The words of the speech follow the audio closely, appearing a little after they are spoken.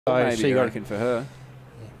So she got looking for her.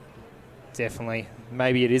 Definitely.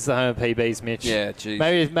 Maybe it is the home of PBs, Mitch. Yeah, geez.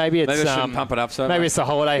 Maybe it's maybe I shouldn't pump it up so maybe much. it's the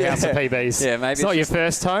holiday house of PBs. Yeah, maybe it's not your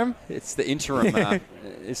first home. It's the interim.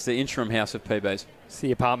 It's the interim house of PBs. It's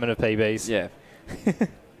the apartment of PBs. Yeah.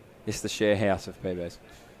 It's the share house of PBs.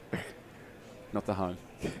 Not the home.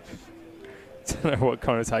 I don't know what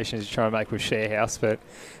connotations you're trying to make with share house, but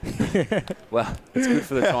well, it's good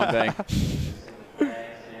for the time being.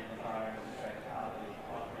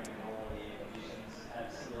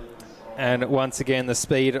 And once again, the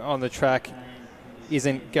speed on the track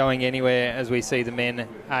isn't going anywhere as we see the men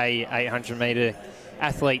 800-metre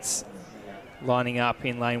athletes lining up.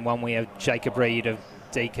 In lane 1, we have Jacob Reed of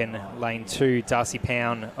Deakin. Lane 2, Darcy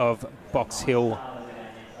Pound of Box Hill.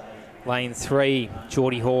 Lane 3,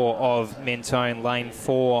 Geordie Hoare of Mentone. Lane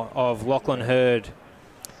 4 of Lachlan Hurd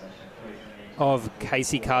of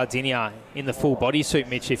Casey Cardinia in the full bodysuit,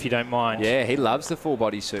 Mitch, if you don't mind. Yeah, he loves the full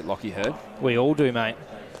bodysuit, Lockie Hurd. We all do, mate.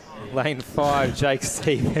 Lane 5, Jake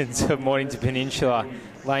Stevens of Mornington Peninsula.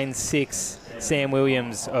 Lane 6, Sam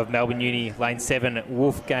Williams of Melbourne Uni. Lane 7,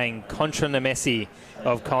 Wolfgang Contra-Nemesi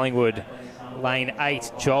of Collingwood. Lane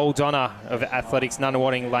 8, Joel Donner of Athletics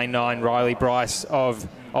Nunawading. Lane 9, Riley Bryce of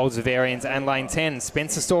Old Zavarians. And Lane 10,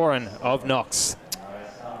 Spencer Storen of Knox.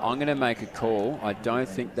 I'm going to make a call. I don't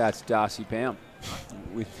think that's Darcy Pound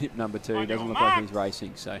with hip number 2. He doesn't look like he's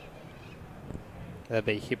racing, so... That'd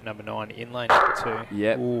be hip number 9 in lane number 2.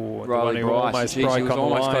 Yep. Ooh, Riley Bryce. He was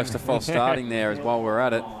almost close to false starting there as while we're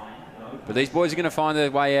at it. But these boys are going to find their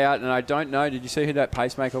way out, and I don't know. Did you see who that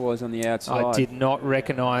pacemaker was on the outside? I did not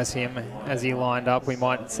recognise him as he lined up. We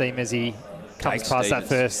might see him as he comes past that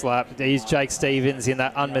first lap. He's Jake Stevens in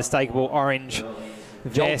that unmistakable orange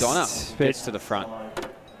vest. Joel Donner gets to the front.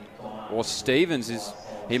 Or Stevens is...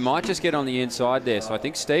 He might just get on the inside there. So I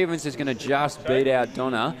think Stevens is going to just beat out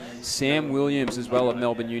Donner. Sam Williams as well of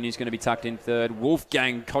Melbourne Uni is going to be tucked in 3rd.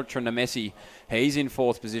 Wolfgang Contra-Nemesi, he's in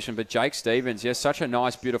 4th position. But Jake Stevens, yes, such a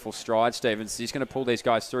nice, beautiful stride, Stevens. He's going to pull these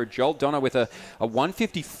guys through. Joel Donner with a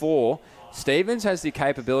 154. Stevens has the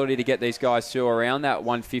capability to get these guys to around that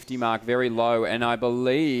 150 mark, very low. And I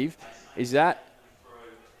believe, is that...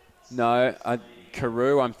 No,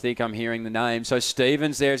 Carew, I'm hearing the name. So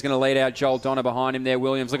Stevens there is going to lead out Joel Donner behind him there.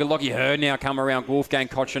 Williams. Look at Lockie Hurd now come around Wolfgang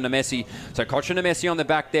Contra-Nemesi. So Contra-Nemesi on the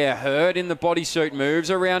back there. Hurd in the bodysuit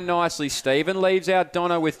moves around nicely. Steven leaves out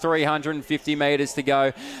Donner with 350 metres to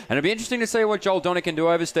go. And it'll be interesting to see what Joel Donner can do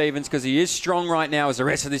over Stevens because he is strong right now as the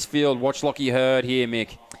rest of this field. Watch Lockie Hurd here,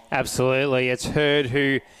 Mick. Absolutely. It's Hurd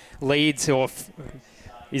who leads or...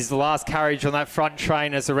 is the last carriage on that front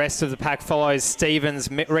train as the rest of the pack follows. Stevens,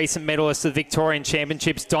 recent medalist of the Victorian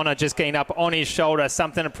Championships. Donner just getting up on his shoulder.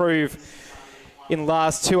 Something to prove in the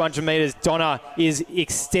last 200 metres. Donner is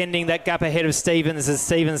extending that gap ahead of Stevens as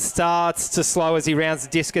Stevens starts to slow as he rounds the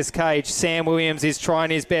discus cage. Sam Williams is trying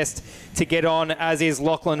his best to get on, as is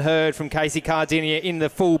Lachlan Hurd from Casey Cardinia in the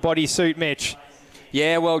full body suit, Mitch.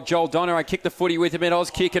 Yeah, well, Joel Donner, I kicked the footy with him at Oz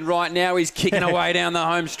kicking right now. He's kicking away down the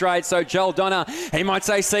home straight. So Joel Donner, he might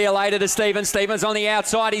say see you later to Stevens. Stevens on the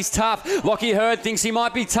outside. He's tough. Lockie Hurd thinks he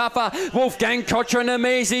might be tougher. Wolfgang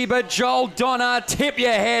Contra-Nemesi, but Joel Donner, tip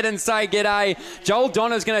your head and say g'day. Joel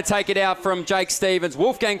Donner's going to take it out from Jake Stevens.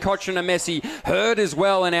 Wolfgang Contra-Nemesi, Hurd as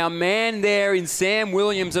well. And our man there in Sam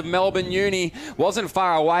Williams of Melbourne Uni wasn't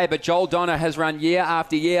far away, but Joel Donner has run year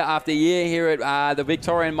after year after year here at the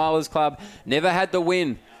Victorian Milers Club. Never had the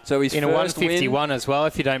win. So he's in a 151 win. As well,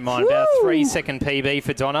 if you don't mind. Woo! About a 3-second PB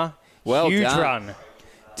for Donner. Well huge done.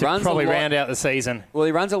 Run to probably round out the season. Well,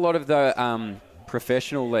 he runs a lot of the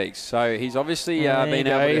professional leagues, so he's obviously been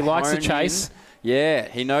able to. He likes to chase. Yeah,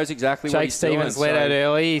 he knows exactly what he's doing. Jake Stevens let out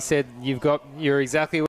early. He said, "You're exactly."